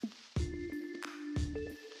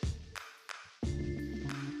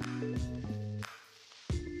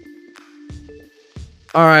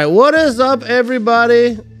All right, what is up,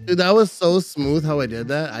 everybody? Dude, that was so smooth how I did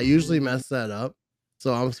that. I usually mess that up,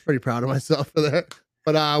 so I'm pretty proud of myself for that.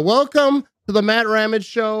 But welcome to the Matt Ramage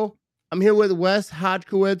Show. I'm here with Wes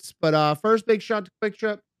Hodkiewicz. But first, big shout to Quick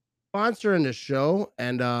Trip sponsoring the show,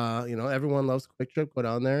 and everyone loves Quick Trip. Go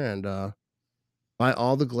down there and buy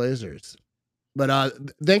all the Glazers. But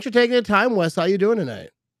thanks for taking the time, Wes. How you doing tonight?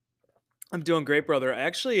 I'm doing great, brother. I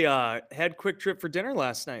actually had Quick Trip for dinner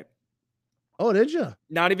last night. Oh, did you?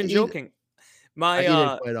 Not even joking. I My eat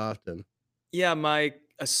it quite often. yeah, my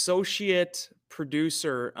associate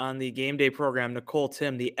producer on the game day program, Nicole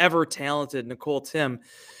Tim, the ever talented Nicole Tim,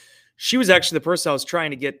 she was actually the person I was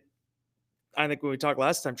trying to get. I think when we talked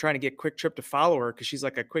last time, trying to get Quick Trip to follow her because she's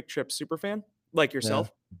like a Quick Trip super fan, like Yeah.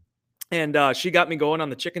 yourself. And she got me going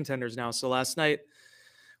on the chicken tenders now. So last night,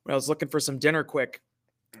 when I was looking for some dinner quick,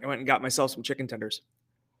 I went and got myself some chicken tenders.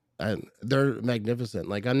 And they're magnificent.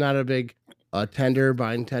 Like, I'm not a big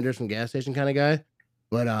buying tenders from gas station kind of guy,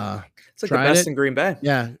 but It's like the tried best it. in Green Bay.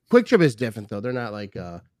 Yeah, Quick Trip is different though. They're not like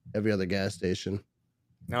every other gas station.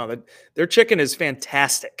 No, their chicken is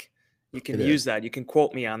fantastic. You can It use is. that. You can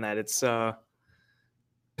quote me on that. It's They'll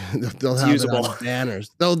it's have usable. it on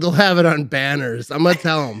banners. They'll have it on banners. I'm gonna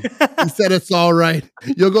tell them. He said it's all right.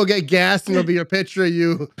 You'll go get gas and it'll be a picture of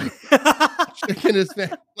you. Chicken is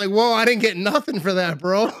like, whoa! I didn't get nothing for that,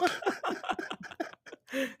 bro.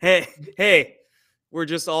 Hey, we're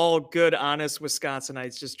just all good, honest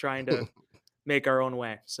Wisconsinites just trying to make our own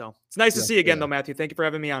way. So it's nice to see you again, though, Matthew. Thank you for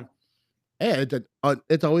having me on. Hey,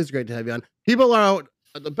 it's always great to have you on. People are out,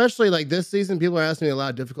 especially like this season. People are asking me a lot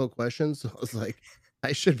of difficult questions. So I was like,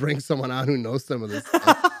 I should bring someone on who knows some of this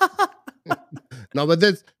stuff. No, but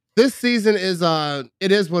this season is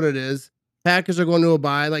it is what it is. Packers are going to a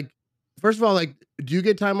bye. Like, first of all, like, do you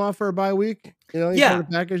get time off for a bye week? Yeah. The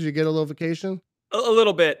Packers, you get a little vacation. A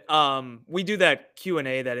little bit. We do that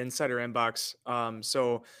Q&A, that insider inbox.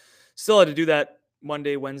 So still had to do that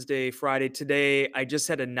Monday, Wednesday, Friday. Today, I just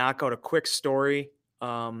had to knock out a quick story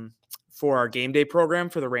for our game day program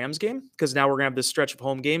for the Rams game, because now we're gonna have this stretch of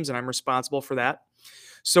home games and I'm responsible for that.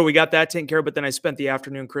 So we got that taken care of, but then I spent the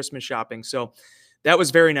afternoon Christmas shopping. So that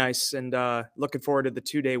was very nice, and looking forward to the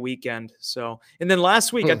 2-day weekend. So, and then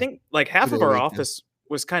last week, I think like half of our office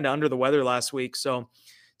was kind of under the weather last week. So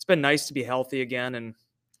it's been nice to be healthy again and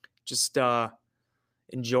just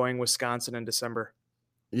enjoying Wisconsin in December.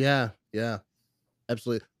 Yeah,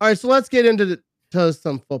 absolutely. All right, so let's get into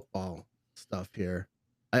some football stuff here.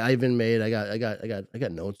 I even made. I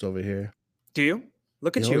got notes over here. Do you?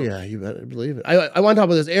 Look at you. Yeah, you better believe it. I want to talk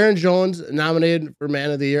about this. Aaron Jones nominated for Man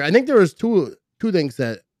of the Year. I think there was two things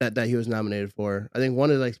that he was nominated for. I think one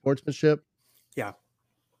is like sportsmanship. Yeah.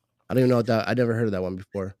 I don't even know what that. I never heard of that one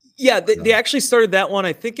before. Yeah, they actually started that one.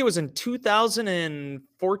 I think it was in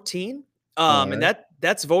 2014. And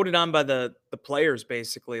that's voted on by the players,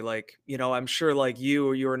 basically. Like, I'm sure like you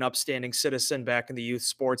were an upstanding citizen back in the youth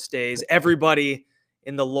sports days. Everybody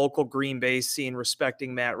in the local Green Bay scene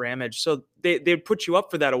respecting Matt Ramage. So they'd put you up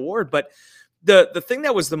for that award. But the thing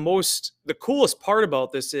that was the coolest part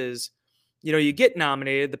about this is, you get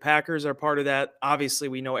nominated. The Packers are part of that. Obviously,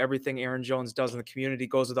 we know everything Aaron Jones does in the community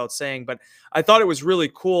goes without saying, but I thought it was really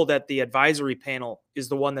cool that the advisory panel is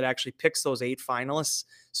the one that actually picks those 8 finalists.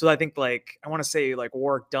 So I think I want to say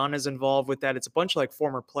Warwick Dunn is involved with that. It's a bunch of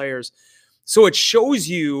former players. So it shows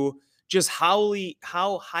you just how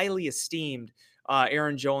highly esteemed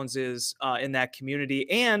Aaron Jones is in that community.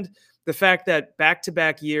 And the fact that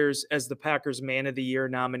back-to-back years as the Packers Man of the Year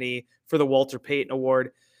nominee for the Walter Payton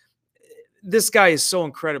Award, this guy is so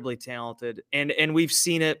incredibly talented, and we've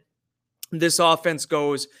seen it. This offense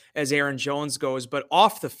goes as Aaron Jones goes, but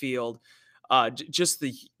off the field, just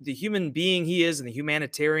the human being he is and the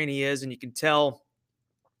humanitarian he is, and you can tell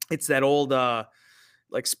it's that old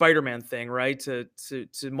Spider-Man thing, right? To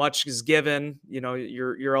much is given.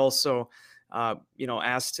 You're also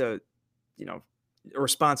asked to,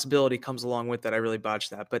 responsibility comes along with that. I really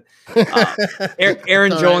botched that, but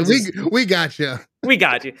Aaron Jones, we got you. We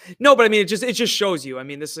got you. No, but I mean, it just shows you. I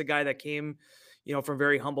mean, this is a guy that came, from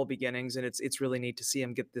very humble beginnings, and it's really neat to see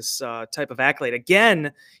him get this type of accolade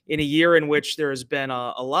again in a year in which there has been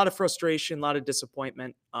a lot of frustration, a lot of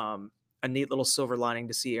disappointment. A neat little silver lining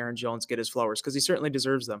to see Aaron Jones get his flowers, because he certainly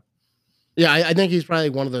deserves them. Yeah, I think he's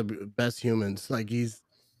probably one of the best humans.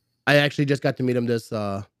 I actually just got to meet him this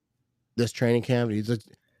training camp. He's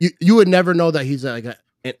you would never know that he's like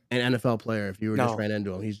an NFL player if you were just ran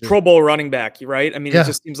into him. He's just Pro Bowl running back, right? I mean, It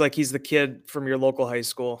just seems like he's the kid from your local high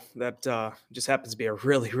school that just happens to be a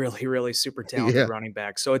really, really, really super talented running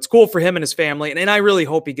back. So it's cool for him and his family, and I really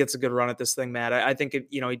hope he gets a good run at this thing, Matt. I think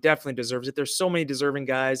he definitely deserves it. There's so many deserving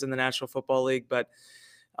guys in the National Football League, but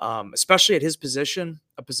especially at his position,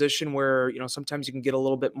 a position where, you know, sometimes you can get a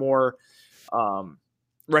little bit more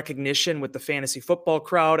recognition with the fantasy football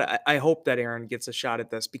crowd. I hope that Aaron gets a shot at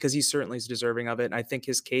this because he certainly is deserving of it. And I think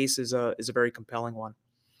his case is a very compelling one.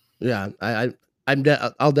 Yeah,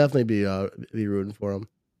 I'll definitely be rooting for him.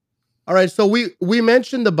 All right, so we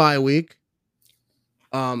mentioned the bye week.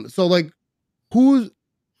 So like, who's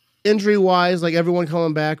injury wise, like everyone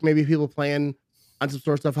coming back, maybe people playing on some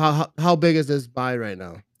sort of stuff. How big is this bye right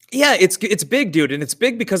now? Yeah, it's big, dude, and it's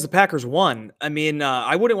big because the Packers won. I mean,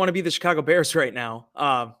 I wouldn't want to be the Chicago Bears right now.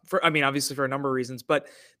 Obviously for a number of reasons, but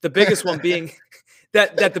the biggest one being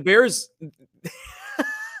that the Bears.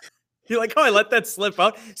 You're like, oh, I let that slip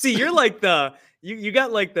out. See, you're like you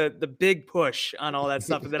got like the big push on all that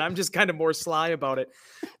stuff, and then I'm just kind of more sly about it.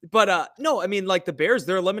 But no, I mean, like the Bears,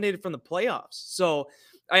 they're eliminated from the playoffs. So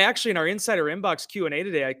I actually, in our insider inbox Q&A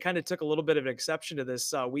today, I kind of took a little bit of an exception to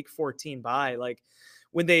this week 14 bye. Like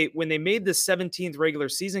when they made the 17th regular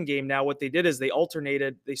season game, now what they did is they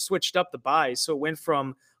switched up the buys. So it went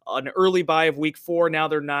from an early bye of week 4. Now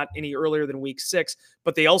they're not any earlier than week 6,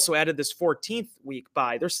 but they also added this 14th week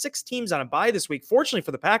bye. There's 6 teams on a bye this week. Fortunately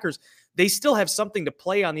for the Packers, they still have something to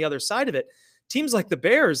play on the other side of it. Teams like the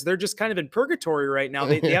Bears, they're just kind of in purgatory right now.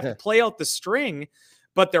 They have to play out the string,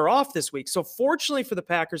 but they're off this week. So fortunately for the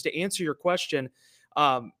Packers, to answer your question,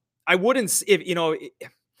 I wouldn't,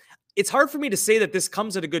 it's hard for me to say that this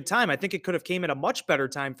comes at a good time. I think it could have came at a much better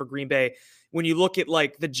time for Green Bay when you look at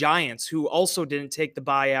like the Giants, who also didn't take the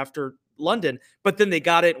bye after London, but then they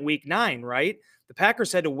got it in week 9, right? The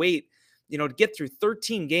Packers had to wait, to get through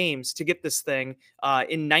 13 games to get this thing.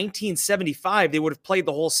 In 1975, they would have played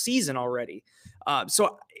the whole season already.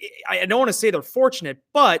 So I don't want to say they're fortunate,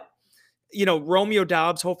 but Romeo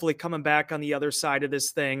Doubs hopefully coming back on the other side of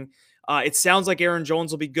this thing. It sounds like Aaron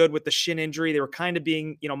Jones will be good with the shin injury. They were kind of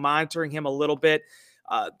being, monitoring him a little bit.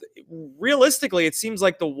 Realistically, it seems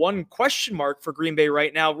like the one question mark for Green Bay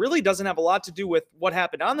right now really doesn't have a lot to do with what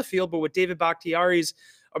happened on the field, but with David Bakhtiari's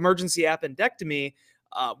emergency appendectomy,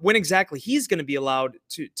 when exactly he's going to be allowed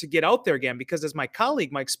to get out there again. Because as my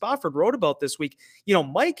colleague Mike Spofford wrote about this week,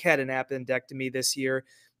 Mike had an appendectomy this year,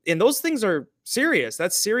 and those things are serious.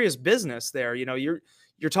 That's serious business there. You're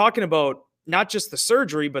talking about not just the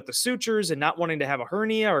surgery, but the sutures and not wanting to have a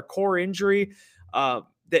hernia or core injury.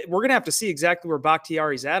 That we're going to have to see exactly where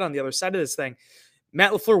Bakhtiari's at on the other side of this thing.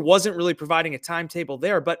 Matt LaFleur wasn't really providing a timetable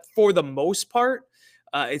there, but for the most part,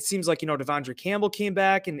 it seems like, Devondre Campbell came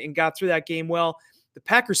back and got through that game well. The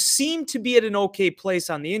Packers seem to be at an okay place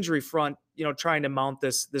on the injury front, trying to mount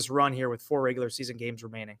this run here with 4 regular season games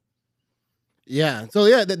remaining. Yeah. So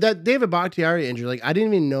yeah, that David Bakhtiari injury, like I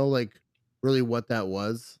didn't even know like really what that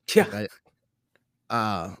was. Yeah.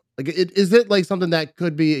 Is it like something that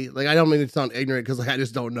could be like, I don't mean to sound ignorant because like I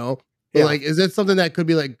just don't know. But Yeah. like, is it something that could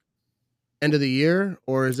be like end of the year,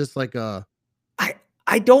 or is this like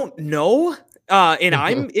I don't know. And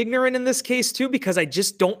I'm ignorant in this case too, because I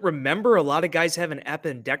just don't remember a lot of guys having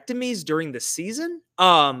appendectomies during the season.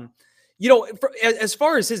 As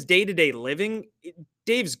far as his day-to-day living,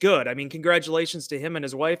 Dave's good. I mean, congratulations to him and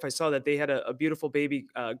his wife. I saw that they had a beautiful baby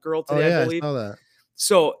girl today, I believe. I saw that.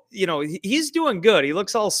 So, he's doing good. He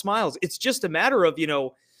looks all smiles. It's just a matter of,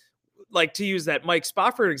 like to use that Mike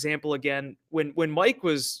Spofford example again, when Mike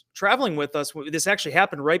was traveling with us, this actually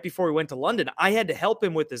happened right before we went to London. I had to help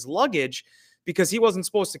him with his luggage because he wasn't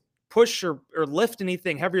supposed to push or lift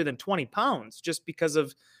anything heavier than 20 pounds just because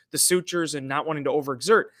of the sutures and not wanting to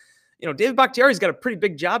overexert. David Bakhtiari's got a pretty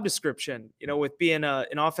big job description, with being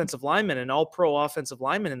an offensive lineman, an all-pro offensive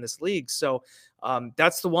lineman in this league. So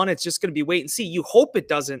that's the one. It's just going to be wait and see. You hope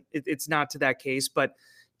it's not to that case, but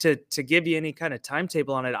to give you any kind of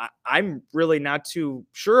timetable on it, I'm really not too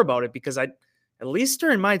sure about it because at least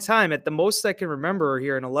during my time, at the most I can remember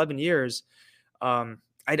here in 11 years,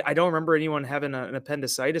 I don't remember anyone having an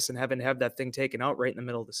appendicitis and having to have that thing taken out right in the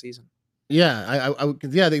middle of the season. Yeah, I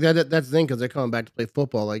think that's the thing because they're coming back to play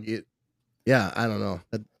football. Like it, yeah, I don't know.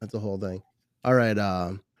 That's a whole thing. All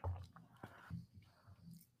right,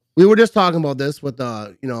 we were just talking about this with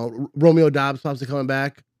Romeo Doubs possibly coming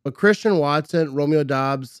back, but Christian Watson, Romeo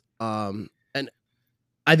Doubs, and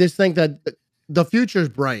I just think that the future is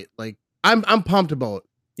bright. Like I'm pumped about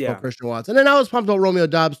Christian Watson, and I was pumped about Romeo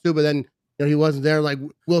Doubs too. But then he wasn't there. Like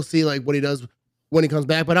we'll see like what he does when he comes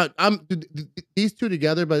back. But I'm these two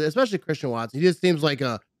together, but especially Christian Watson, he just seems like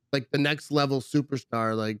the next level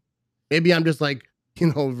superstar. Like maybe I'm just like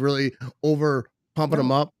really over pumping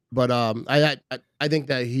him up, but I think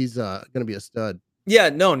that he's gonna be a stud. Yeah,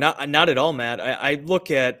 no, not at all, Matt. I look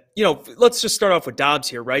at let's just start off with Doubs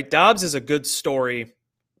here, right? Doubs is a good story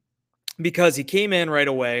because he came in right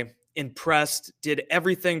away. impressed, did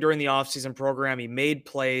everything during the offseason program. He made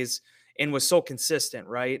plays and was so consistent,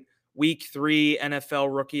 right? Week 3,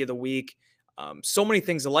 NFL Rookie of the Week. So many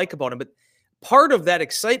things to like about him. But part of that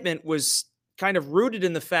excitement was kind of rooted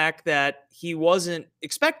in the fact that he wasn't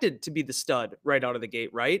expected to be the stud right out of the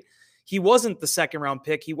gate, right? He wasn't the second round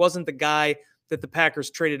pick. He wasn't the guy that the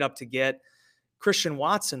Packers traded up to get. Christian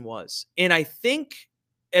Watson was. And I think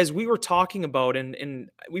as we were talking about, and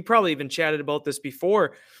we probably even chatted about this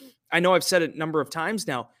before, I know I've said it a number of times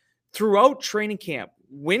now, throughout training camp,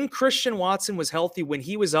 when Christian Watson was healthy, when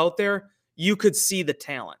he was out there, you could see the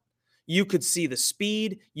talent. You could see the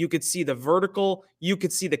speed. You could see the vertical. You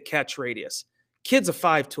could see the catch radius. Kid's a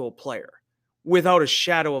 5-tool player without a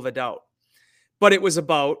shadow of a doubt. But it was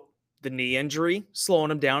about the knee injury,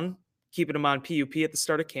 slowing him down, keeping him on PUP at the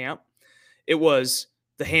start of camp. It was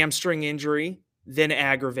the hamstring injury, then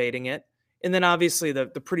aggravating it. And then obviously the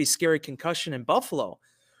pretty scary concussion in Buffalo.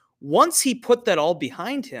 Once he put that all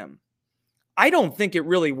behind him, I don't think it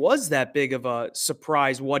really was that big of a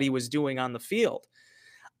surprise what he was doing on the field.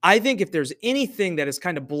 I think if there's anything that has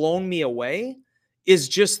kind of blown me away is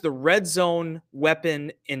just the red zone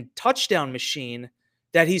weapon and touchdown machine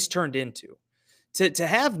that he's turned into. To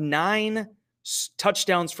have 9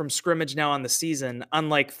 touchdowns from scrimmage now on the season on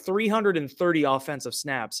like 330 offensive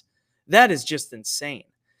snaps, that is just insane.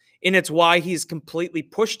 And it's why he's completely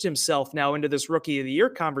pushed himself now into this Rookie of the Year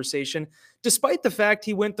conversation, despite the fact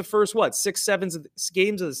he went the first, 6-7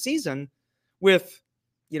 games of the season with,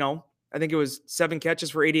 I think it was 7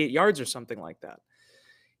 catches for 88 yards or something like that.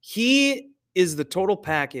 He is the total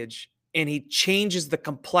package, and he changes the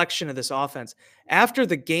complexion of this offense. After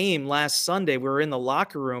the game last Sunday, we were in the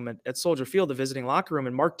locker room at Soldier Field, the visiting locker room,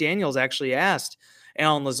 and Mark Daniels actually asked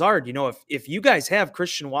Alan Lazard, if you guys have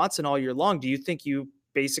Christian Watson all year long, do you think you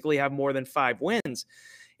basically have more than 5 wins?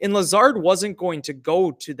 And Lazard wasn't going to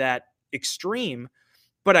go to that extreme,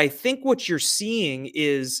 but I think what you're seeing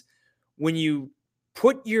is when you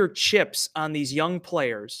put your chips on these young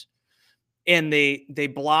players and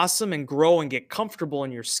they blossom and grow and get comfortable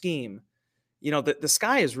in your scheme, the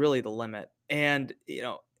sky is really the limit. And,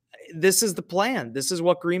 this is the plan. This is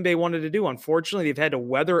what Green Bay wanted to do. Unfortunately, they've had to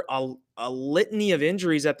weather a litany of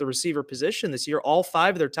injuries at the receiver position this year. All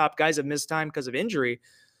 5 of their top guys have missed time because of injury.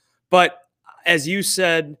 But as you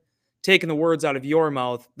said, taking the words out of your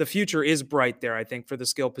mouth, the future is bright there, I think, for the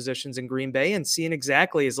skill positions in Green Bay, and seeing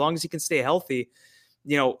exactly, as long as he can stay healthy,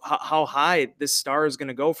 how high this star is going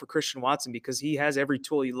to go for Christian Watson, because he has every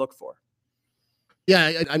tool you look for.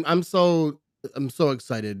 Yeah, I'm so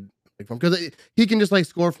excited because he can just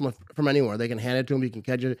score from anywhere. They can hand it to him. He can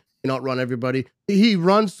catch it. He can outrun everybody. He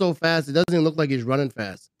runs so fast. It doesn't even look like he's running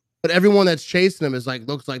fast. But everyone that's chasing him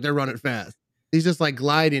looks like they're running fast. He's just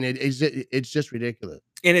gliding. It's just ridiculous.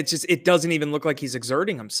 And it doesn't even look like he's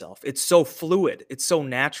exerting himself. It's so fluid. It's so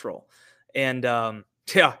natural. And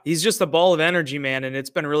yeah, he's just a ball of energy, man. And it's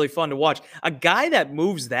been really fun to watch. A guy that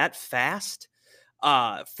moves that fast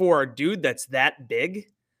for a dude that's that big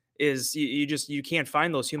is you can't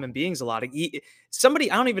find those human beings a lot.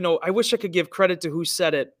 Somebody, I don't even know. I wish I could give credit to who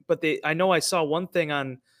said it, but I know I saw one thing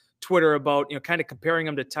on Twitter about, kind of comparing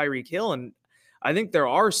him to Tyreek Hill. And I think there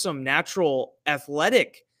are some natural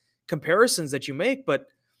athletic comparisons that you make, but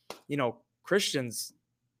Christian's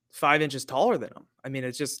 5 inches taller than him. I mean,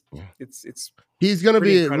 it's just, it's he's going to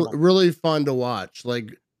be really fun to watch,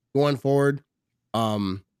 going forward.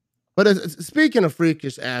 But speaking of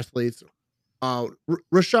freakish athletes,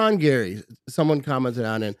 Rashawn Gary, someone commented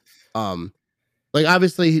on it.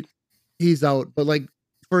 Obviously he's out, but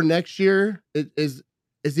for next year, is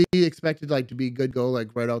he expected to be good go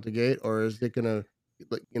right out the gate, or is it gonna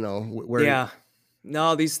where? Yeah,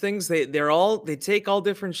 no, these things they take all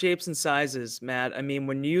different shapes and sizes, Matt. I mean,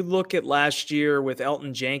 when you look at last year with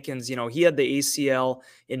Elton Jenkins, he had the ACL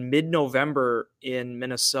in mid-November in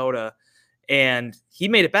Minnesota, and he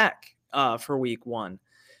made it back for week 1.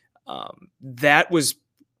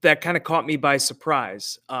 That kind of caught me by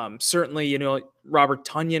surprise. Certainly, Robert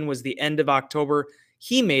Tonyan was the end of October.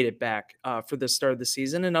 He made it back for the start of the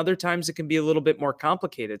season, and other times it can be a little bit more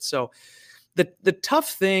complicated. So the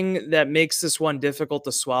tough thing that makes this one difficult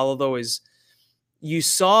to swallow, though, is you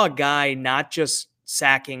saw a guy not just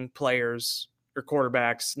sacking players or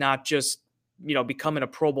quarterbacks, not just, becoming a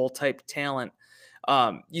Pro Bowl type talent.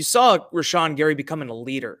 You saw Rashawn Gary becoming a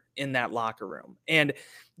leader in that locker room. And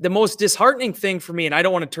the most disheartening thing for me, and I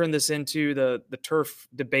don't want to turn this into the turf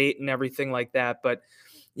debate and everything like that, but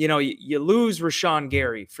you lose Rashawn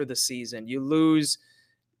Gary for the season. You lose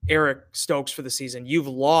Eric Stokes for the season. You've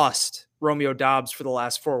lost Romeo Doubs for the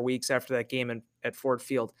last 4 weeks after that game at Ford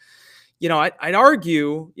Field. I'd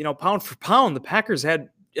argue, pound for pound, the Packers had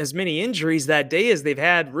as many injuries that day as they've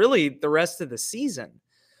had really the rest of the season.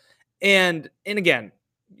 And again,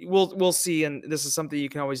 we'll see. And this is something you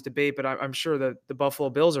can always debate, but I'm sure that the Buffalo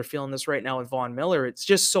Bills are feeling this right now with Von Miller. It's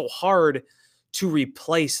just so hard to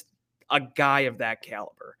replace a guy of that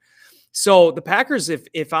caliber. So the Packers,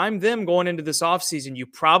 if I'm them going into this offseason, you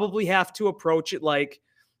probably have to approach it like,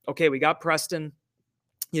 okay, we got Preston,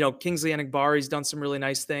 Kingsley Enagbare, he's done some really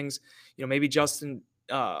nice things. Maybe Justin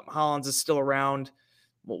Hollins is still around.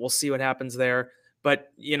 We'll see what happens there.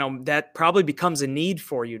 But, that probably becomes a need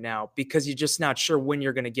for you now because you're just not sure when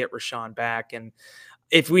you're going to get Rashawn back. And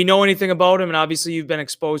if we know anything about him, and obviously you've been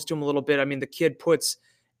exposed to him a little bit, I mean, the kid puts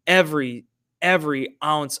every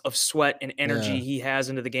ounce of sweat and energy he has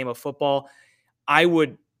into the game of football. I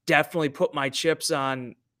would definitely put my chips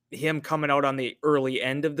on him coming out on the early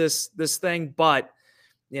end of this thing, but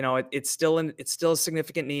it's still a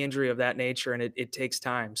significant knee injury of that nature, and it takes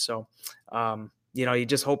time. So, you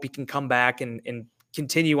just hope he can come back and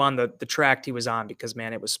continue on the track he was on because,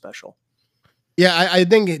 man, it was special. Yeah, I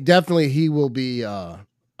think definitely he will be on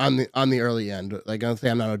the early end. Like I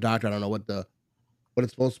say, I'm not a doctor. I don't know what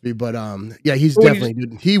it's supposed to be, but yeah, he's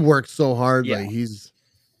definitely he works so hard. Yeah. Like he's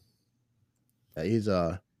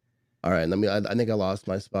all right. I think I lost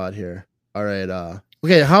my spot here. All right.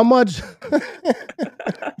 Okay, how much?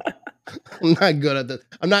 I'm not good at this.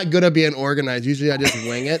 I'm not good at being organized. Usually I just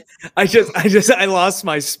wing it. I lost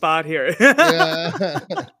my spot here. Yeah.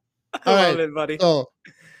 I love it, buddy. So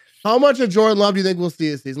how much of Jordan Love do you think we'll see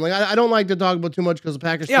this season? Like I don't like to talk about too much because the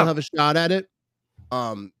Packers still have a shot at it.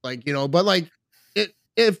 But like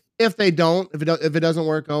if they don't, if it doesn't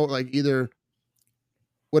work out, like either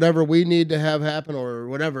whatever we need to have happen or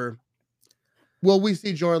whatever, will we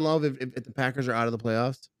see Jordan Love if the Packers are out of the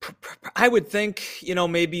playoffs? I would think,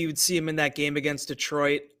 maybe you'd see him in that game against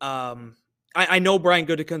Detroit. I know Brian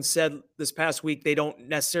Gutekunst said this past week they don't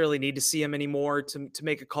necessarily need to see him anymore to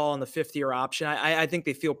make a call on the fifth-year option. I think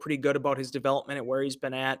they feel pretty good about his development and where he's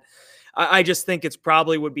been at. I just think it's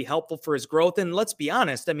probably would be helpful for his growth. And let's be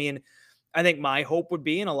honest, I mean, I think my hope would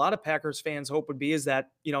be, and a lot of Packers fans' hope would be, is that,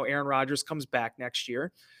 Aaron Rodgers comes back next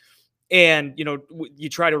year and, you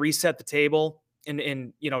try to reset the table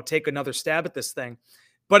and take another stab at this thing.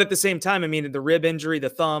 But at the same time, I mean, the rib injury, the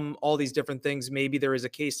thumb, all these different things, maybe there is a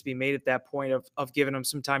case to be made at that point of giving him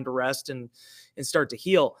some time to rest and start to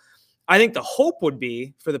heal. I think the hope would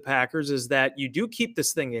be for the Packers is that you do keep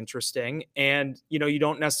this thing interesting and, you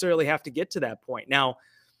don't necessarily have to get to that point. Now,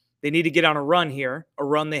 they need to get on a run here, a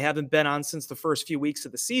run they haven't been on since the first few weeks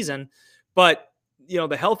of the season. But,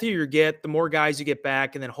 the healthier you get, the more guys you get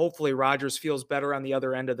back, and then hopefully Rodgers feels better on the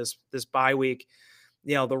other end of this bye week.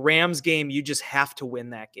 The Rams game, you just have to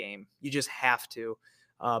win that game. You just have to.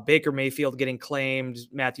 Baker Mayfield getting claimed,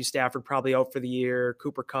 Matthew Stafford probably out for the year,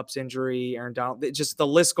 Cooper Kupp's injury, Aaron Donald. Just the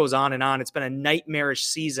list goes on and on. It's been a nightmarish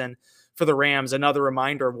season for the Rams. Another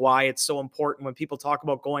reminder of why it's so important when people talk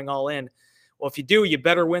about going all in. Well, if you do, you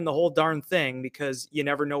better win the whole darn thing because you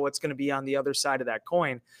never know what's going to be on the other side of that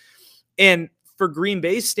coin. And for Green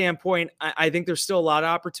Bay's standpoint, I think there's still a lot of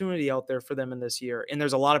opportunity out there for them in this year. And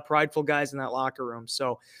there's a lot of prideful guys in that locker room.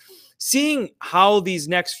 So seeing how these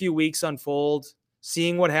next few weeks unfold,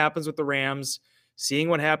 seeing what happens with the Rams, seeing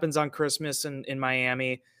what happens on Christmas in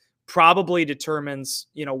Miami probably determines,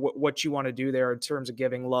 what you want to do there in terms of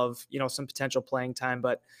giving Love, some potential playing time.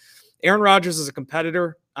 But Aaron Rodgers is a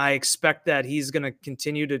competitor. I expect that he's going to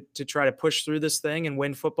continue to try to push through this thing and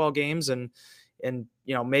win football games and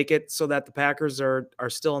make it so that the Packers are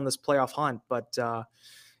still in this playoff hunt. But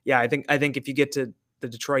yeah, I think if you get to the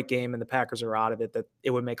Detroit game and the Packers are out of it, that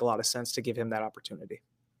it would make a lot of sense to give him that opportunity.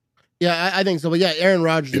 Yeah, I think so. But yeah, Aaron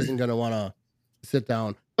Rodgers isn't going to want to sit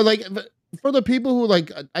down. But for the people who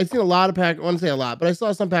I've seen a lot of Packer, I want to say a lot, but I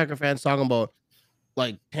saw some Packer fans talking about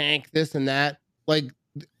tank this and that.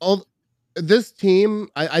 This team,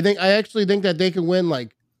 I actually think that they can win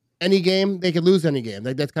any game. They could lose any game.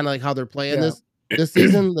 That's kind of how they're playing this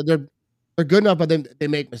season. They're good enough, but then they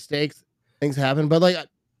make mistakes. Things happen. But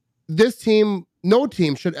this team, no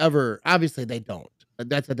team should ever. Obviously, they don't.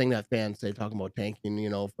 That's the thing that fans say, talking about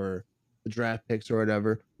tanking, for the draft picks or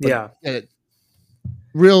whatever. But,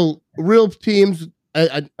 real teams.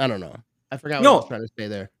 I don't know. I forgot what I was trying to say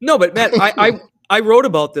there. No, but Matt, I wrote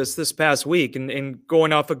about this past week and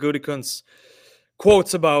going off of Gutekunst's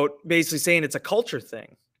quotes about basically saying it's a culture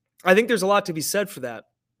thing. I think there's a lot to be said for that.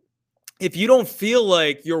 If you don't feel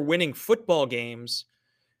like you're winning football games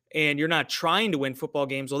and you're not trying to win football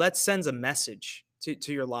games, well, that sends a message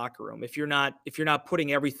to your locker room. If you're not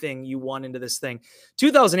putting everything you want into this thing.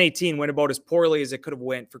 2018 went about as poorly as it could have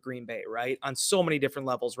went for Green Bay, right? On so many different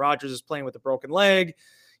levels. Rodgers is playing with a broken leg.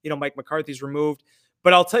 Mike McCarthy's removed.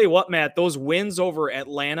 But I'll tell you what, Matt, those wins over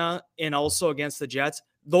Atlanta and also against the Jets,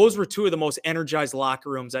 those were two of the most energized locker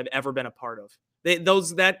rooms I've ever been a part of.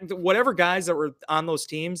 Whatever guys that were on those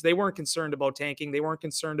teams, they weren't concerned about tanking. They weren't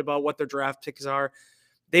concerned about what their draft picks are.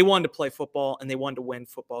 They wanted to play football and they wanted to win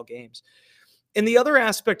football games. And the other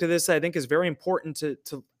aspect of this, I think, is very important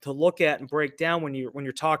to look at and break down when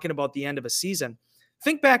you're talking about the end of a season.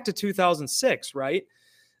 Think back to 2006, right?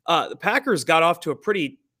 The Packers got off to a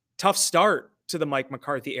pretty tough start to the Mike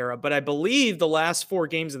McCarthy era, but I believe the last 4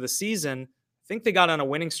 games of the season, I think they got on a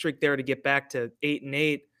winning streak there to get back to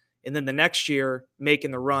 8-8, and then the next year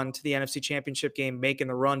making the run to the NFC Championship game, making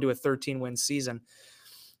the run to a 13-win season.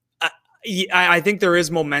 I think there is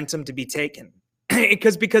momentum to be taken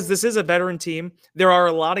because this is a veteran team. There are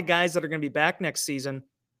a lot of guys that are going to be back next season.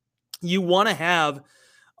 You want to have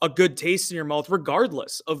a good taste in your mouth,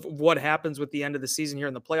 regardless of what happens with the end of the season here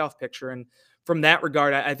in the playoff picture. And from that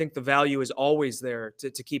regard, I think the value is always there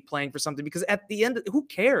to keep playing for something, because at the end, who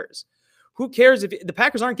cares? Who cares if the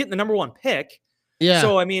Packers aren't getting the number 1 pick? Yeah.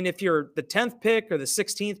 So, I mean, if you're the 10th pick or the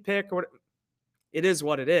 16th pick, or what, it is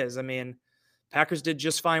what it is. I mean, Packers did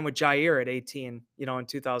just fine with Jair at 18, in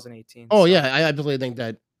 2018. Oh, so. Yeah. I absolutely think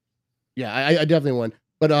that. Yeah, I definitely won.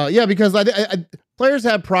 But yeah, because I players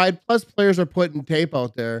have pride. Plus, players are putting tape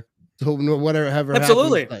out there. So whatever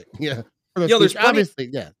absolutely happens, yeah. There's obviously,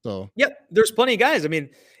 yeah. So there's plenty of guys. I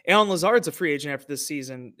mean, Alan Lazard's a free agent after this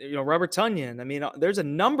season. Robert Tonyan. I mean, there's a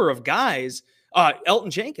number of guys.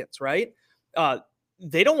 Elton Jenkins, right?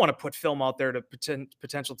 They don't want to put film out there to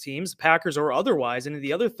potential teams, Packers or otherwise, and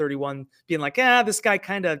the other 31 being like, this guy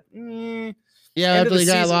kind of. Yeah, after they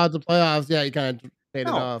got allowed to playoffs, yeah, he kind of paid it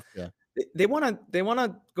off. Yeah. They want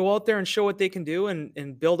to go out there and show what they can do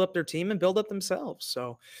and build up their team and build up themselves.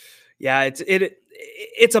 So, yeah,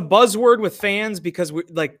 it's a buzzword with fans, because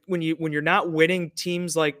when you're not winning,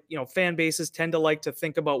 teams fan bases tend to like to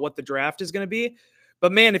think about what the draft is going to be.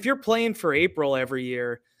 But man, if you're playing for April every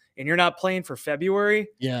year and you're not playing for February,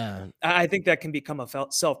 yeah, I think that can become a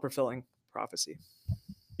self-fulfilling prophecy.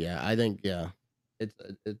 Yeah, I think it's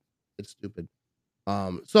stupid.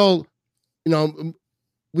 So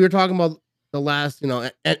we were talking about the last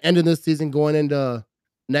end of this season going into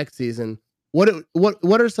next season.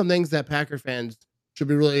 What are some things that Packer fans should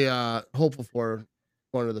be really hopeful for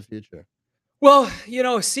going into the future? Well,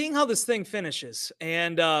 seeing how this thing finishes,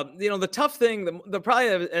 and the tough thing, the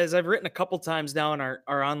probably, as I've written a couple times now in our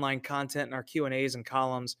online content and our Q&As and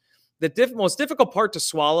columns, the most difficult part to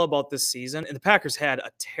swallow about this season, and the Packers had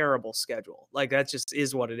a terrible schedule. Like, that just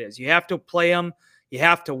is what it is. You have to play them, you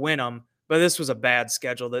have to win them, but this was a bad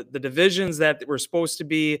schedule. The divisions that were supposed to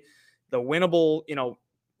be the winnable,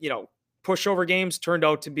 pushover games turned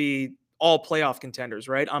out to be all playoff contenders,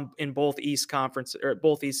 right? In both East Conference or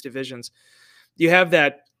both East divisions. You have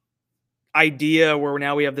that idea where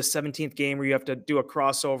now we have the 17th game where you have to do a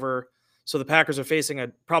crossover. So the Packers are facing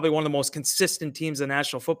probably one of the most consistent teams in the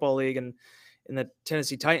National Football League, and in the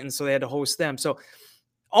Tennessee Titans. So they had to host them. So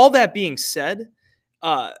all that being said,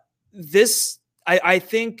 I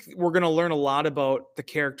think we're going to learn a lot about the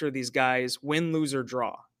character of these guys, win, lose, or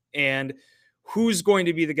draw, and who's going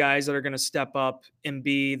to be the guys that are going to step up and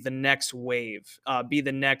be the next wave, be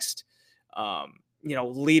the next,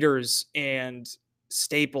 leaders and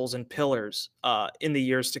staples and pillars in the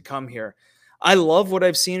years to come here. I love what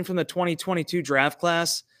I've seen from the 2022 draft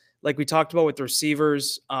class. Like we talked about with the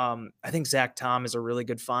receivers, I think Zach Tom is a really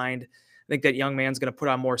good find. I think that young man's going to put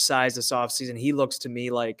on more size this offseason. He looks to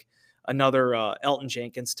me like another Elton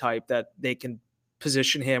Jenkins type that they can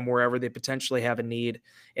position him wherever they potentially have a need,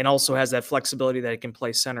 and also has that flexibility that he can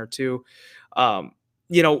play center too.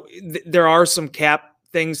 There are some cap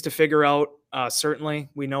things to figure out. Certainly,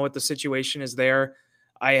 we know what the situation is there.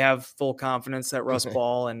 I have full confidence that Russ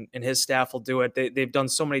Ball and his staff will do it. They've done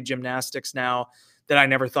so many gymnastics now that I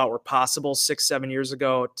never thought were possible 6-7 years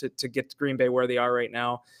ago to get to Green Bay where they are right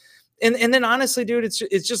now. And then honestly, dude,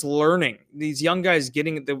 it's just learning. These young guys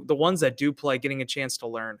getting the ones that do play, getting a chance to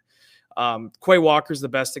learn. Quay Walker's the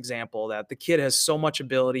best example of that. The kid has so much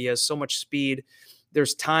ability, he has so much speed.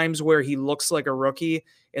 There's times where he looks like a rookie,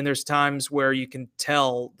 and there's times where you can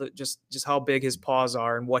tell just how big his paws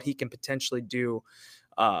are and what he can potentially do,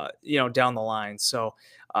 down the line. So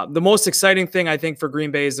the most exciting thing I think for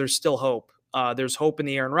Green Bay is there's still hope. There's hope in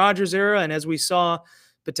the Aaron Rodgers era, and as we saw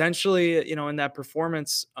potentially, in that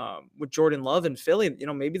performance with Jordan Love in Philly,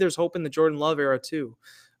 maybe there's hope in the Jordan Love era too.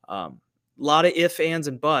 A lot of ifs, ands,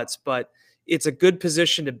 and buts, but it's a good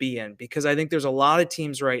position to be in, because I think there's a lot of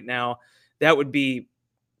teams right now that would be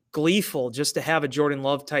gleeful just to have a Jordan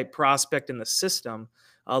Love type prospect in the system,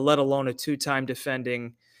 let alone a 2-time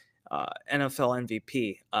defending NFL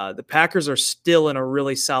MVP. The Packers are still in a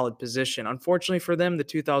really solid position. Unfortunately for them, the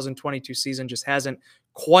 2022 season just hasn't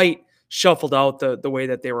quite shuffled out the way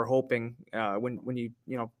that they were hoping when you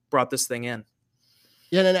brought this thing in.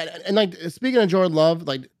 Yeah, and like speaking of Jordan Love,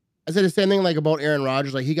 like I said the same thing like about Aaron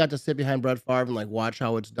Rodgers. Like he got to sit behind Brett Favre and like watch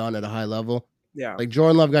how it's done at a high level. Yeah. Like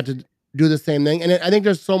Jordan Love got to do the same thing, and I think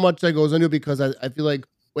there's so much that goes into it because I feel like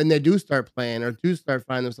when they do start playing or do start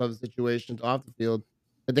finding themselves in situations off the field,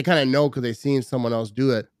 that they kind of know because they've seen someone else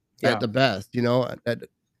do it Yeah. at the best, you know.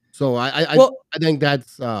 So I think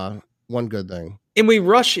that's one good thing. And we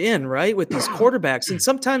rush in, right, with these quarterbacks. And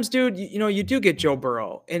sometimes, dude, you do get Joe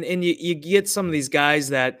Burrow, and you get some of these guys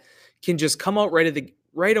that can just come out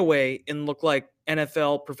right away and look like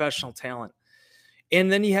NFL professional talent. And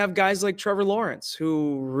then you have guys like Trevor Lawrence,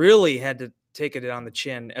 who really had to take it on the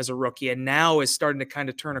chin as a rookie, and now is starting to kind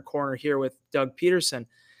of turn a corner here with Doug Peterson.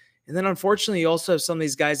 And then, unfortunately, you also have some of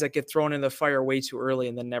these guys that get thrown in the fire way too early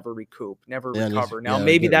and then never recover. Now,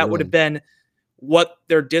 maybe that would have been what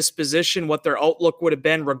their disposition, what their outlook would have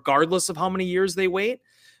been, regardless of how many years they wait.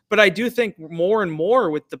 But I do think more and more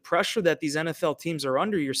with the pressure that these NFL teams are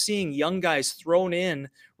under, you're seeing young guys thrown in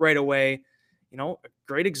right away. A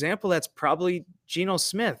great example, that's probably Geno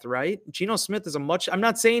Smith, right? Geno Smith is I'm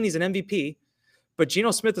not saying he's an MVP, but Geno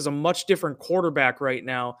Smith is a much different quarterback right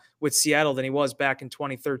now with Seattle than he was back in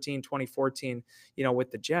 2013, 2014,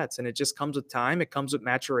 with the Jets. And it just comes with time. It comes with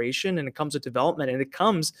maturation, and it comes with development, and it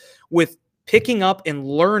comes with picking up and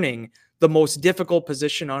learning the most difficult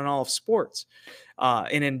position on all of sports.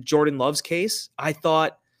 And in Jordan Love's case, I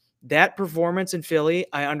thought that performance in Philly,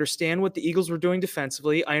 I understand what the Eagles were doing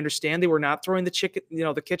defensively. I understand they were not throwing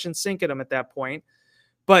the kitchen sink at him at that point,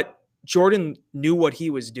 but Jordan knew what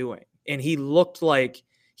he was doing, and he looked like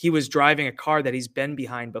he was driving a car that he's been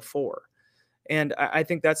behind before. And I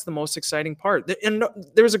think that's the most exciting part. And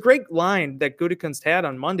there was a great line that Gutekunst had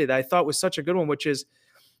on Monday that I thought was such a good one, which is,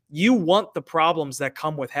 you want the problems that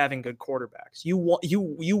come with having good quarterbacks.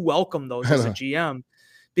 You welcome those as a GM,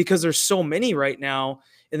 because there's so many right now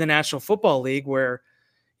in the National Football League where,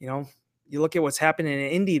 you look at what's happening in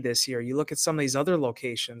Indy this year. You look at some of these other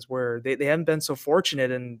locations where they haven't been so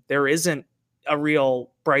fortunate, and there isn't a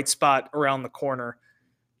real bright spot around the corner.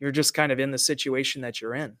 You're just kind of in the situation that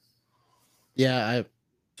you're in. Yeah.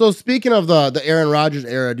 So speaking of the Aaron Rodgers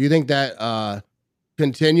era, do you think that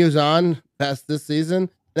continues on past this season?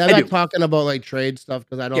 And I'm not talking about like trade stuff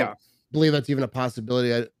because I don't believe that's even a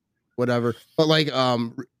possibility. Whatever, but like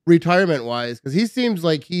retirement wise, because he seems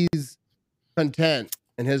like he's content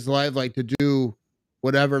in his life, like to do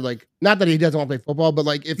whatever. Like, not that he doesn't want to play football, but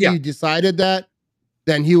like if he decided that,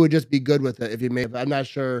 then he would just be good with it. If he may, I'm not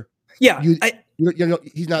sure. Yeah,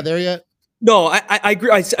 he's not there yet. No, I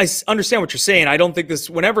agree. I understand what you're saying. I don't think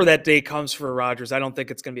whenever that day comes for Rodgers, I don't think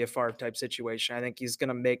it's going to be a Favre type situation. I think he's going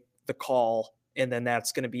to make the call, and then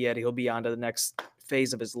that's going to be it. He'll be on to the next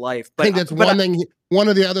phase of his life. But I think that's one thing. One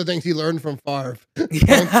of the other things he learned from Favre. Don't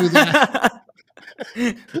do that.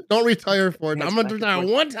 Don't retire for it. I'm going to retire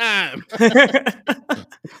one time.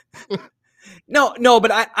 No,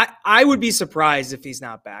 but I would be surprised if he's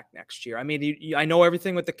not back next year. I mean, I know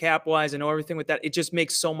everything with the cap wise. I know everything with that. It just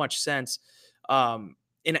makes so much sense. And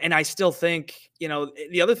I still think,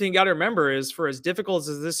 the other thing you got to remember is, for as difficult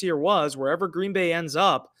as this year was, wherever Green Bay ends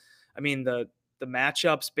up, I mean, the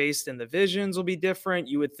matchups based in the divisions will be different.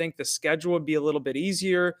 You would think the schedule would be a little bit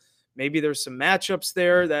easier. Maybe there's some matchups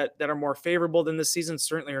there that are more favorable than this season.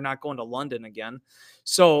 Certainly are not going to London again.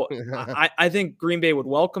 So I think Green Bay would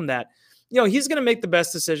welcome that. He's going to make the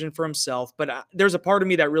best decision for himself, but there's a part of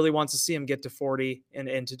me that really wants to see him get to 40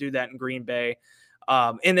 and to do that in Green Bay.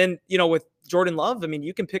 And then, with Jordan Love, I mean,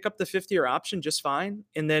 you can pick up the 50-year option just fine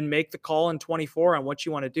and then make the call in 24 on what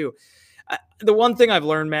you want to do. The one thing I've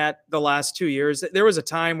learned, Matt, the last 2 years, there was a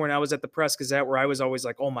time when I was at the Press Gazette where I was always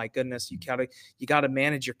like, oh my goodness, you gotta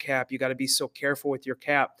manage your cap. You got to be so careful with your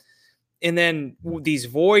cap. And then these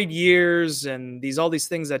void years and all these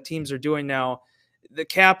things that teams are doing now, the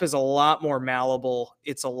cap is a lot more malleable.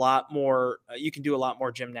 It's a lot more, you can do a lot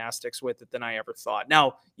more gymnastics with it than I ever thought.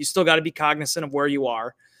 Now, you still got to be cognizant of where you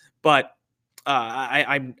are, but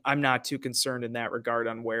I'm not too concerned in that regard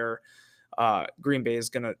on where Green Bay is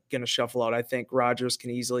gonna shuffle out. I think Rodgers can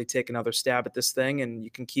easily take another stab at this thing, and you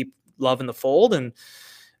can keep Love in the fold and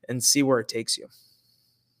see where it takes you.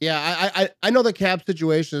 Yeah, I know the cap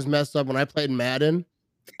situation is messed up. When I played Madden,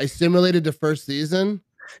 I simulated the first season,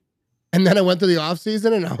 and then I went to the off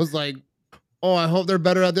season, and I was like, "Oh, I hope they're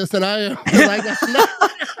better at this than I am."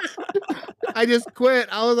 I just quit.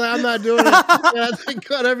 I was like, "I'm not doing it." I think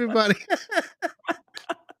cut everybody.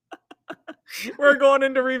 We're going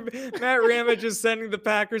into Matt Ramage is sending the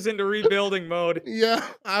Packers into rebuilding mode. Yeah,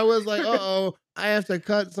 I was like, uh-oh, I have to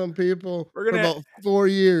cut some people We're for gonna about 4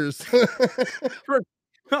 years. for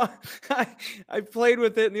I played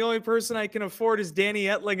with it, and the only person I can afford is Danny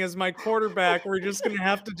Etling as my quarterback. We're just gonna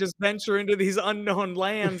have to just venture into these unknown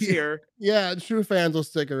lands Yeah, here. yeah, true fans will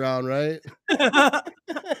stick around, right?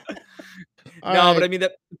 All No, but right. I mean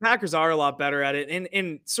the Packers are a lot better at it,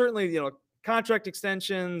 and certainly contract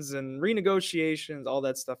extensions and renegotiations, all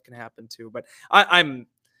that stuff can happen too. But I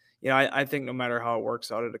think no matter how it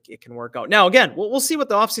works out, it can work out. Now, again, we'll see what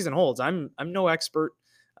the offseason holds. I'm no expert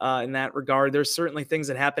in that regard. There's certainly things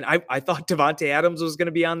that happen. I thought Devontae Adams was going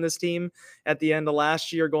to be on this team at the end of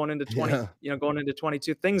last year, going into Yeah. going into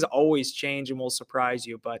 22. Things always change and will surprise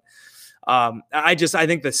you, but I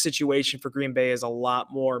think the situation for Green Bay is a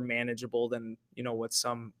lot more manageable than what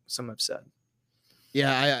some have said.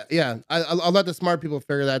 Yeah, I'll let the smart people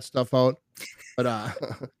figure that stuff out. But I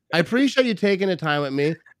appreciate you taking the time with me.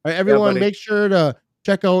 All right, everyone, make sure to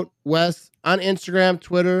check out Wes on Instagram,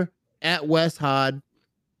 Twitter at Wes Hod,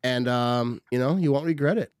 and you won't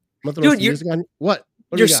regret it. Dude, what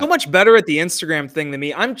you're so much better at the Instagram thing than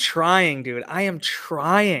me. I'm trying, dude. I am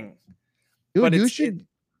trying. Dude, but you should.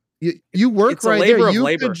 You work it's a right labor there. of You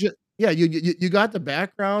labor. could you got the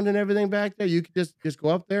background and everything back there. You could just go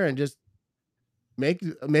up there and just make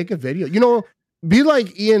a video. Be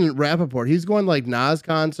like Ian Rappaport. He's going to like Nas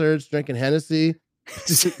concerts, drinking Hennessy.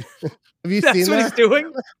 Have you That's seen what that? he's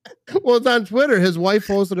doing? Well, it's on Twitter. His wife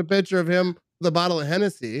posted a picture of him with a bottle of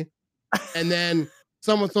Hennessy, and then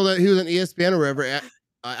someone so that he was on ESPN or wherever.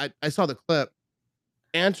 I saw the clip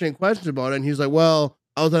answering questions about it, and he was like, "Well,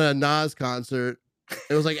 I was on a Nas concert.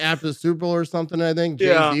 It was like after the Super Bowl or something. I think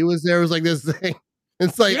Jay-Z was there. It was like this thing.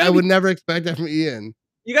 It's like I would never expect that from Ian."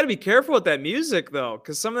 You got to be careful with that music, though,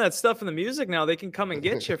 because some of that stuff in the music now they can come and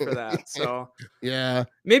get you for that. So yeah,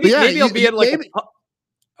 maybe I'll be at like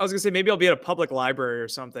I was gonna say maybe I'll be at a public library or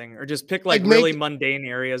something, or just pick like really mundane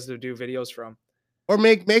areas to do videos from. Or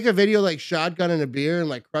make a video like shotgunning a beer and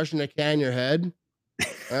like crushing a can in your head.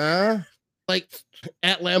 Like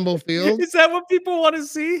at Lambeau Field. Is that what people want to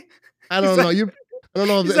see? I don't know. I don't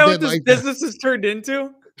know if is that what this business has turned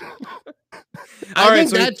into? I think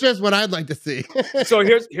that's just what I'd like to see. So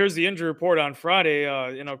here's the injury report on Friday.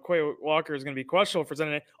 Quay Walker is going to be questionable for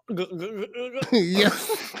Sunday. Yeah.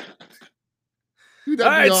 Dude, all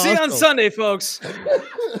right, awesome. See you on Sunday, folks.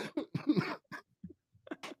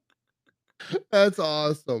 That's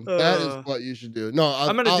awesome. That is what you should do. No,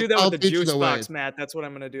 I'm going to do that with the juice box, Matt. That's what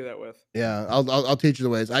I'm going to do that with. Yeah, I'll teach you the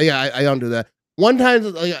ways. I don't do that. One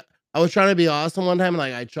time, I was trying to be awesome. One time,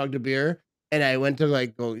 I chugged a beer and I went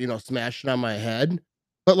to go, smash it on my head.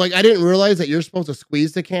 But I didn't realize that you're supposed to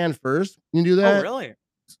squeeze the can first. You do that? Oh, really?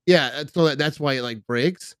 Yeah. So that's why it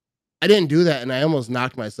breaks. I didn't do that, and I almost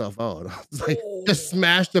knocked myself out. I was just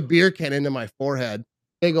smashed a beer can into my forehead.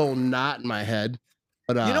 Big old knot in my head.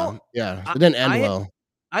 But yeah, it didn't end well.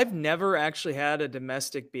 I've never actually had a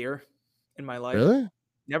domestic beer in my life. Really?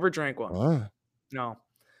 Never drank one. Oh. No.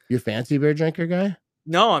 You a fancy beer drinker guy?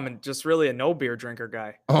 No, I'm just really a no beer drinker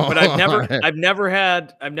guy. Oh, but I've never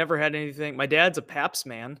had anything. My dad's a Pabst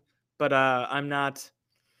man, but I'm not.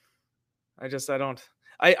 I don't.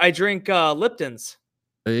 I drink Lipton's.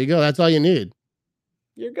 There you go. That's all you need.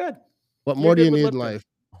 You're good. What more do you need in life?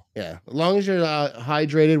 Yeah, as long as you're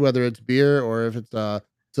hydrated, whether it's beer or if it's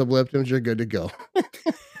some Lipton's, you're good to go.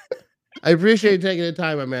 I appreciate you taking the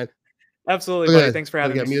time, my man. Absolutely, buddy. Thanks for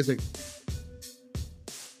having me. Music.